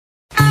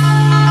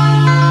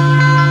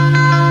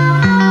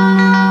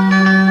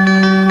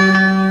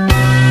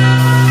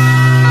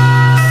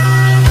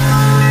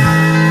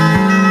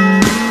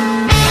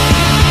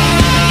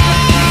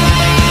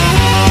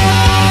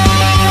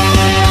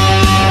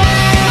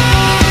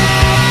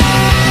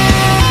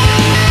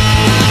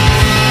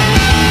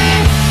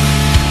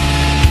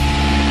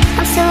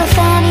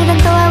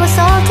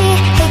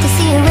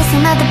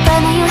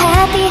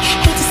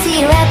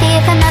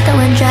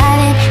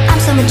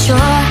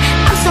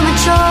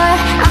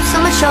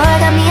mature,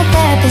 got me a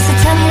therapist to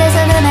tell me there's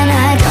a limit.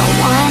 I don't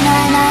want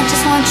none, I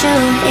just want you.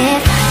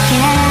 If I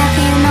can't have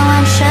you, no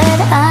one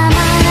should. I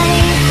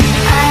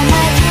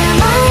might kill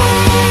my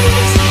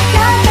ex,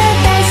 not the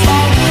best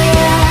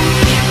idea.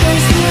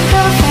 This new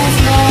girlfriend's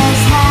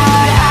mess,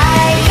 how'd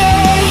I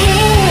get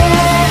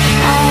here?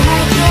 I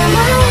might kill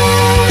my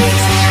ex,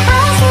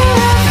 I still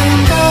love him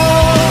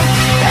though.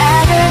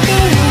 Rather be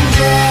in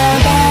jail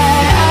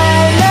than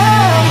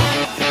alone.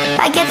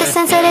 I get the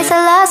sense that it's a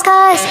lost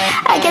cause.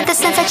 I get the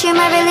sense that you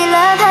might really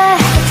love her.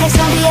 The text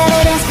won't be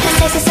evidence, this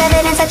text is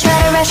evidence. I try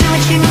to rush in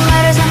with you, new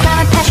murders, no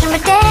crime of passion.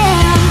 But damn,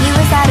 you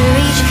was out of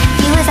reach.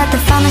 You was at the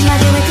farmer's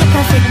market with your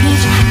perfect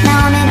peach.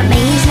 Now I'm in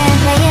amazement,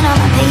 playing on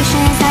my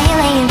patience. Now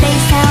you're laying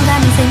face down,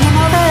 got me singing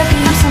over a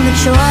beat. I'm so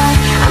mature,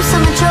 I'm so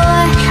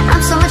mature,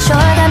 I'm so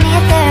mature. Got me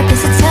a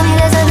therapist to tell me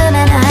there's a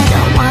limit. I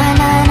don't want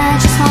none, I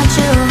just want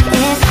you.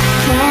 If I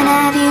can't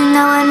have you,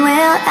 no one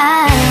will.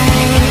 I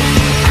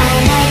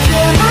might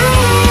kill my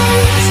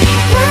ex,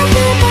 not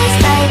the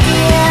best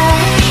idea.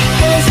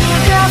 His new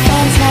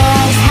girlfriend's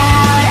mess,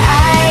 how'd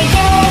I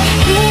get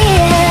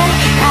here?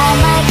 I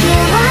might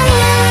kill my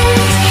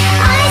ex,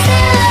 I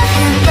still love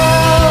him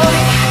though.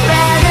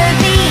 Rather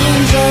be in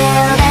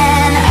jail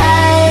than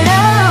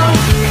alone.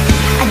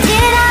 I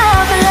did it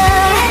all for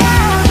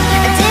love,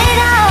 I did it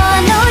all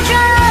on no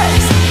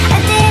drugs. I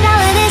did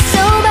all of this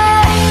sober,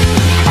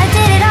 I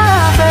did it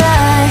all for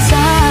us.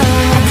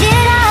 I did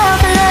it all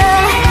for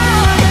love,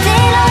 I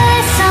did all of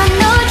this on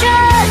no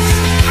drugs.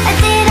 I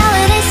did all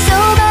of this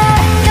sober,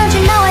 don't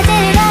you know I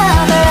did it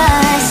all for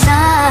us.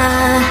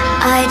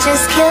 I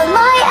just killed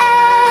my ex.